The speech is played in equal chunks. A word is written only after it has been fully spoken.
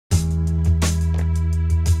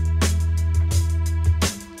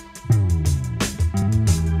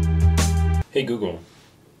Hey Google,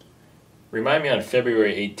 remind me on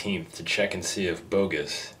February 18th to check and see if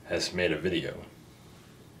Bogus has made a video.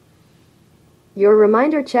 Your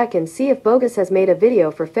reminder check and see if Bogus has made a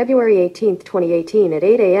video for February 18th, 2018 at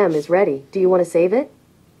 8 a.m. is ready. Do you want to save it?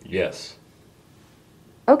 Yes.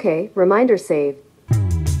 Okay, reminder saved.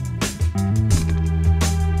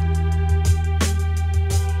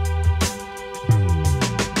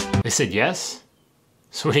 They said yes?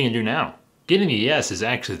 So what are you gonna do now? Getting a yes is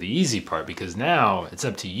actually the easy part because now it's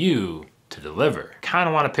up to you to deliver. Kind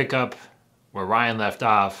of want to pick up where Ryan left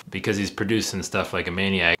off because he's producing stuff like a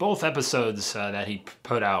maniac. Both episodes that he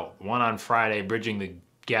put out, one on Friday, bridging the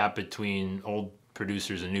gap between old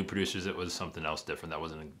producers and new producers. It was something else different. That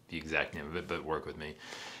wasn't the exact name of it, but work with me.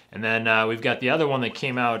 And then we've got the other one that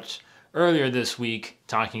came out earlier this week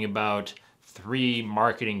talking about 3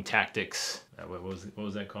 marketing tactics. What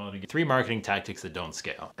was that called again? 3 marketing tactics that don't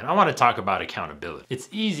scale. And I want to talk about accountability. It's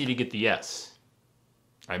easy to get the yes.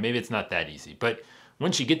 All right, maybe it's not that easy, but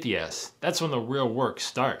once you get the yes, that's when the real work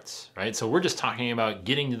starts, right? So we're just talking about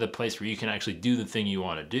getting to the place where you can actually do the thing you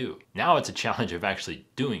want to do. Now it's a challenge of actually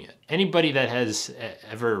doing it. Anybody that has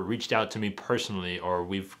ever reached out to me personally or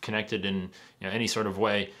we've connected in any sort of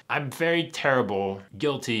way, I'm very terrible,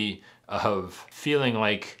 guilty of feeling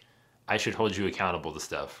like I should hold you accountable to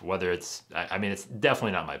stuff, whether it's, I mean, it's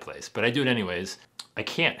definitely not my place, but I do it anyways. I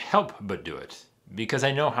can't help but do it because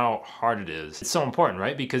I know how hard it is. It's so important,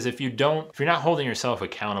 right? Because if you're not holding yourself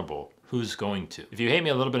accountable, who's going to? If you hate me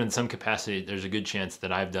a little bit in some capacity, there's a good chance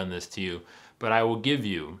that I've done this to you, but I will give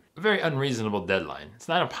you a very unreasonable deadline. It's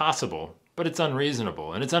not impossible, but it's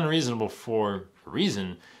unreasonable. And it's unreasonable for a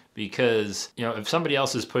reason because, if somebody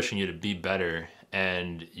else is pushing you to be better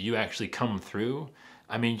and you actually come through,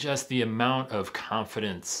 I mean, just the amount of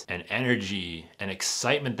confidence and energy and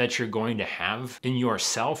excitement that you're going to have in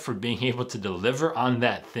yourself for being able to deliver on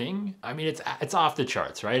that thing. I mean, it's off the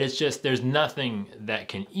charts, right? It's just, there's nothing that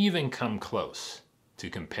can even come close to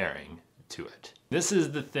comparing to it. This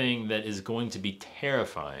is the thing that is going to be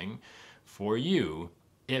terrifying for you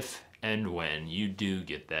if and when you do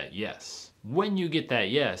get that yes. When you get that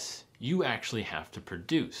yes, you actually have to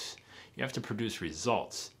produce. You have to produce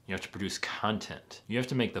results. You have to produce content. You have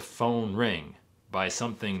to make the phone ring by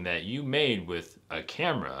something that you made with a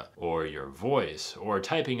camera or your voice or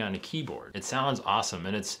typing on a keyboard. It sounds awesome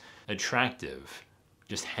and it's attractive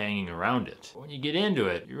just hanging around it. When you get into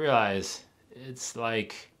it, you realize it's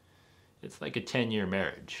like a 10-year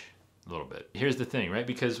marriage. A little bit. Here's the thing, right?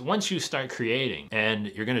 Because once you start creating and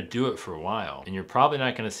you're gonna do it for a while and you're probably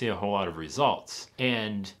not gonna see a whole lot of results.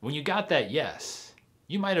 And when you got that yes,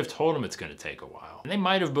 you might have told them it's going to take a while. And they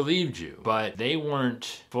might have believed you, but they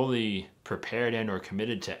weren't fully prepared and or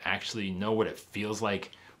committed to actually know what it feels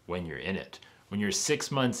like when you're in it. When you're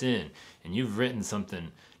 6 months in and you've written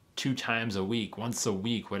something 2 times a week, once a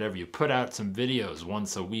week, whatever. You put out some videos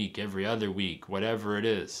once a week, every other week, whatever it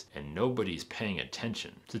is, and nobody's paying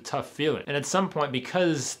attention. It's a tough feeling. And at some point,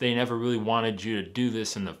 because they never really wanted you to do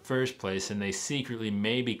this in the first place, and they secretly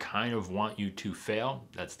maybe kind of want you to fail,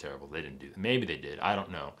 that's terrible. They didn't do that. Maybe they did. I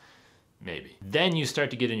don't know. Maybe. Then you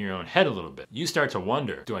start to get in your own head a little bit. You start to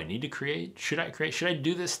wonder, do I need to create? Should I create? Should I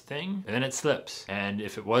do this thing? And then it slips. And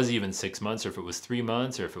if it was even 6 months, or if it was 3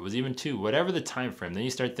 months, or if it was even 2, whatever the time frame, then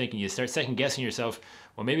you start thinking, you start second guessing yourself,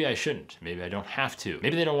 well, maybe I shouldn't. Maybe I don't have to.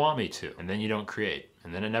 Maybe they don't want me to. And then you don't create.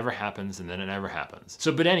 And then it never happens, and then it never happens.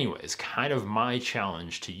 So, but anyways, kind of my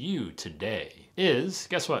challenge to you today is,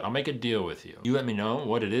 guess what? I'll make a deal with you. You let me know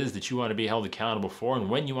what it is that you want to be held accountable for and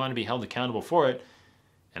when you want to be held accountable for it.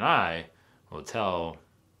 And I will tell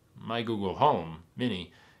my Google Home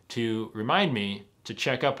Mini to remind me to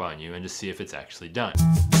check up on you and to see if it's actually done.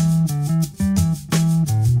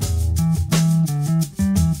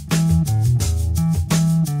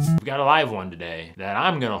 We've got a live one today that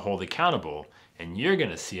I'm gonna hold accountable and you're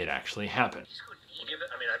gonna see it actually happen.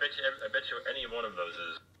 I bet you any one of those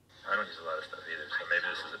is, I don't use a lot of stuff either, so maybe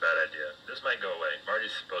this is a bad idea. This might go away.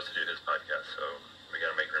 Marty's supposed to do his podcast, so we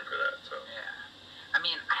gotta make room for that, so. Yeah. I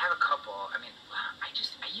mean, I have a couple. I mean, I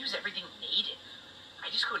use everything native. I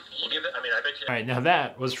just go native. I bet you. All right, now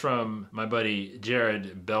that was from my buddy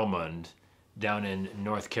Jared Belmond down in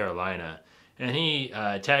North Carolina. And he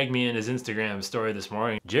tagged me in his Instagram story this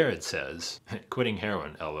morning. Jared says, quitting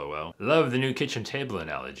heroin, LOL. Love the new kitchen table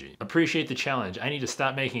analogy. Appreciate the challenge. I need to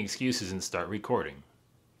stop making excuses and start recording.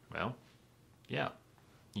 Well, yeah,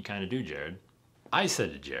 you kind of do, Jared. I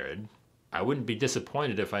said to Jared, I wouldn't be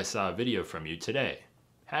disappointed if I saw a video from you today.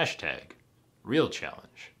 Hashtag, real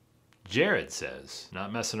challenge. Jared says,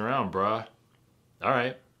 not messing around, bruh. All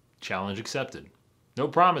right, challenge accepted. No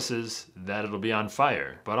promises that it'll be on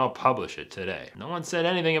fire, but I'll publish it today. No one said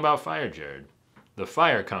anything about fire, Jared. The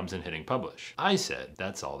fire comes in hitting publish. I said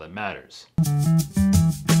that's all that matters.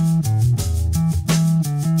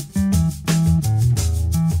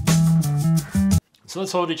 So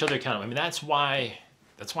let's hold each other accountable. I mean, that's why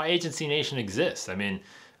Agency Nation exists. I mean,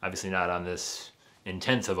 obviously not on this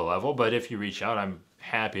intense of a level, but if you reach out, I'm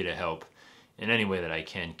happy to help in any way that I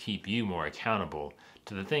can keep you more accountable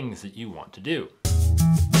to the things that you want to do.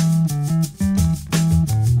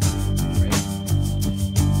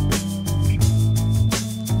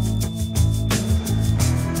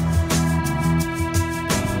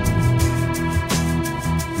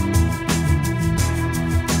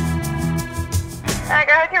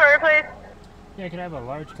 Go ahead with your order, please. Yeah, can I have a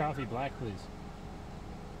large coffee black, please?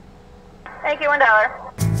 Thank you, $1.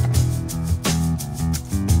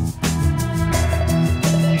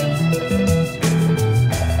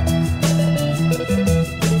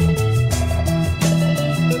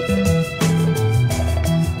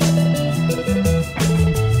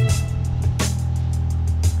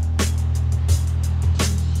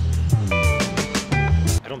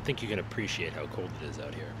 I don't think you can appreciate how cold it is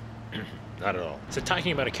out here. Not at all. So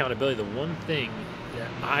talking about accountability, the one thing that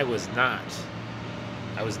I was not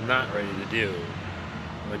ready to do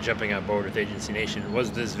when jumping on board with Agency Nation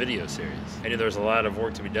was this video series. I knew there was a lot of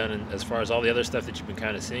work to be done as far as all the other stuff that you've been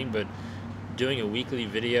kind of seeing, but doing a weekly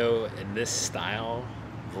video in this style,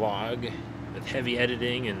 vlog, with heavy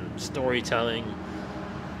editing and storytelling,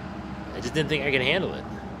 I just didn't think I could handle it.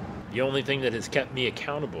 The only thing that has kept me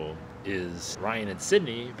accountable is Ryan and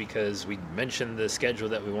Sydney, because we mentioned the schedule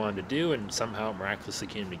that we wanted to do, and somehow miraculously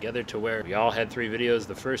came together to where we all had 3 videos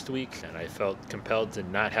the first week, and I felt compelled to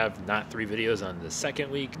not have 3 videos on the second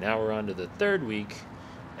week. Now we're on to the 3rd week,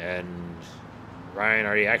 and Ryan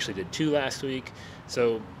already actually did 2 last week.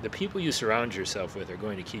 So the people you surround yourself with are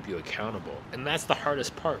going to keep you accountable. And that's the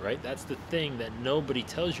hardest part, right? That's the thing that nobody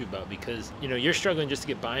tells you about, because, you know, you're struggling just to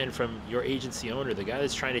get buy-in from your agency owner, the guy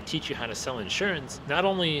that's trying to teach you how to sell insurance. Not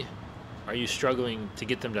only are you struggling to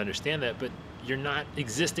get them to understand that, but you're not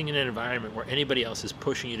existing in an environment where anybody else is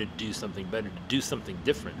pushing you to do something better, to do something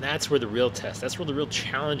different. And that's where the real test, that's where the real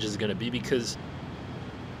challenge is going to be, because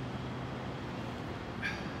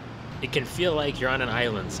it can feel like you're on an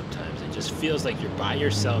island sometimes. It just feels like you're by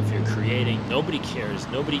yourself, you're creating, nobody cares,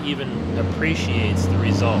 nobody even appreciates the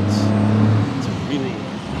results. It's a really,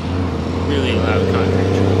 really loud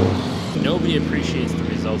concrete jungle. Nobody appreciates the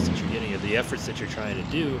results that you're getting, or the efforts that you're trying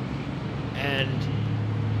to do. And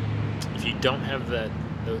if you don't have that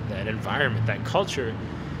environment, that culture,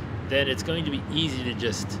 then it's going to be easy to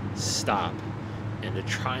just stop and to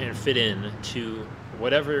try and fit in to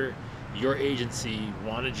whatever your agency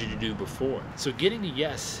wanted you to do before. So getting a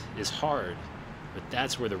yes is hard, but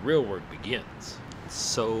that's where the real work begins. It's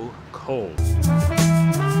so cold.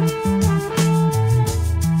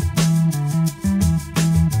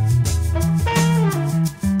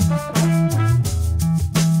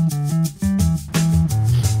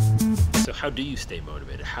 How do you stay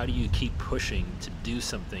motivated? How do you keep pushing to do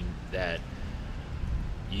something that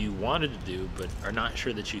you wanted to do but are not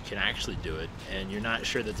sure that you can actually do it, and you're not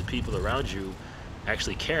sure that the people around you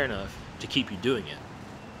actually care enough to keep you doing it?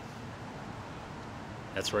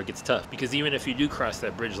 That's where it gets tough, because even if you do cross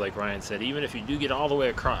that bridge, like Ryan said, even if you do get all the way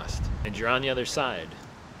across and you're on the other side,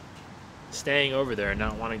 staying over there and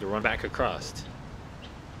not wanting to run back across,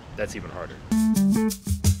 that's even harder.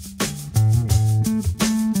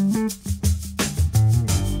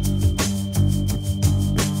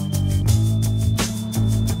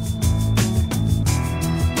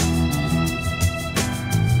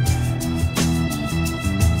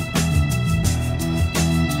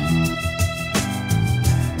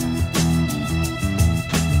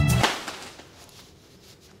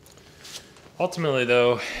 Ultimately,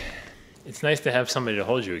 though, it's nice to have somebody to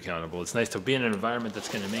hold you accountable. It's nice to be in an environment that's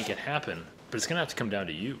going to make it happen. But it's going to have to come down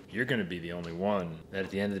to you. You're going to be the only one that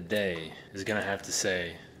at the end of the day is going to have to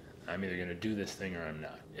say, I'm either going to do this thing or I'm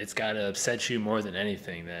not. It's got to upset you more than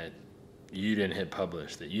anything that you didn't hit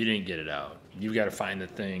publish, that you didn't get it out. You've got to find the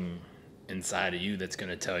thing inside of you that's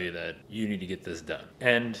going to tell you that you need to get this done.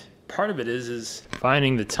 And part of it is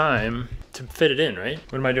finding the time to fit it in, right?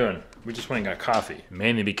 What am I doing? We just went and got coffee,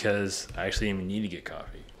 mainly because I actually didn't even need to get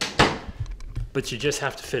coffee. But you just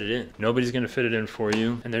have to fit it in. Nobody's going to fit it in for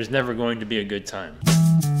you, and there's never going to be a good time.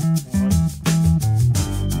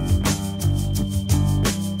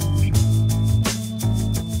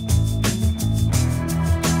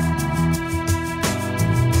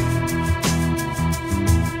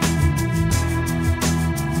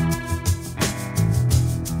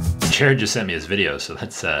 Jared just sent me his video, so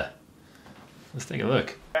let's Let's take a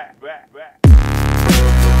look.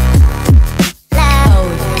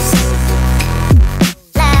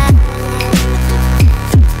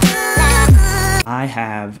 I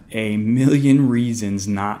have a million reasons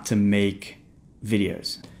not to make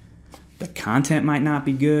videos. The content might not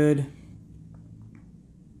be good.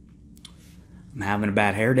 I'm having a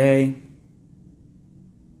bad hair day.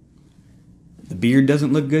 The beard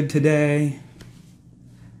doesn't look good today.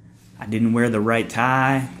 I didn't wear the right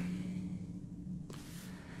tie.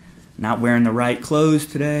 Not wearing the right clothes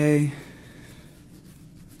today.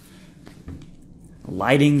 The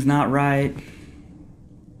lighting's not right.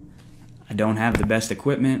 I don't have the best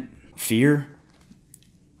equipment. Fear.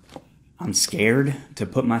 I'm scared to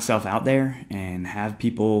put myself out there and have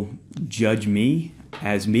people judge me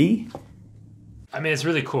as me. I mean, it's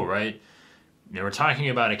really cool, right? You know, we're talking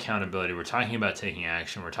about accountability. We're talking about taking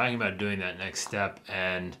action. We're talking about doing that next step.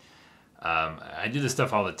 And I do this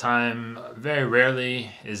stuff all the time. Very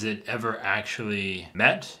rarely is it ever actually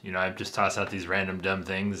met. You know, I just toss out these random dumb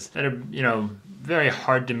things that are, you know, very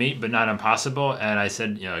hard to meet, but not impossible. And I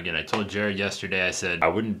said, you know, again, I told Jared yesterday, I said, I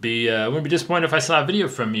wouldn't be disappointed if I saw a video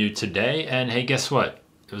from you today. And hey, guess what?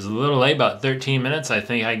 It was a little late, about 13 minutes. I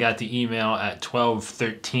think I got the email at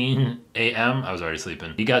 12:13 a.m. I was already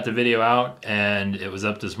sleeping. He got the video out and it was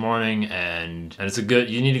up this morning, and it's a good,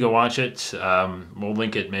 you need to go watch it. We'll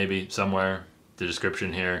link it maybe somewhere, the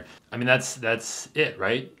description here. I mean, that's it,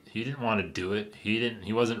 right? He didn't want to do it.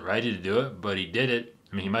 He wasn't ready to do it, but he did it.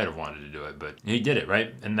 I mean, he might have wanted to do it, but he did it,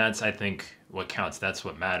 right? And that's, I think, what counts. That's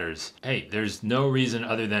what matters. Hey, there's no reason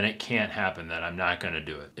other than it can't happen that I'm not going to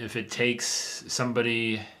do it. If it takes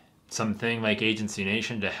something like Agency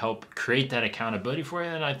Nation to help create that accountability for you,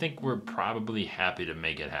 then I think we're probably happy to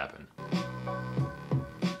make it happen.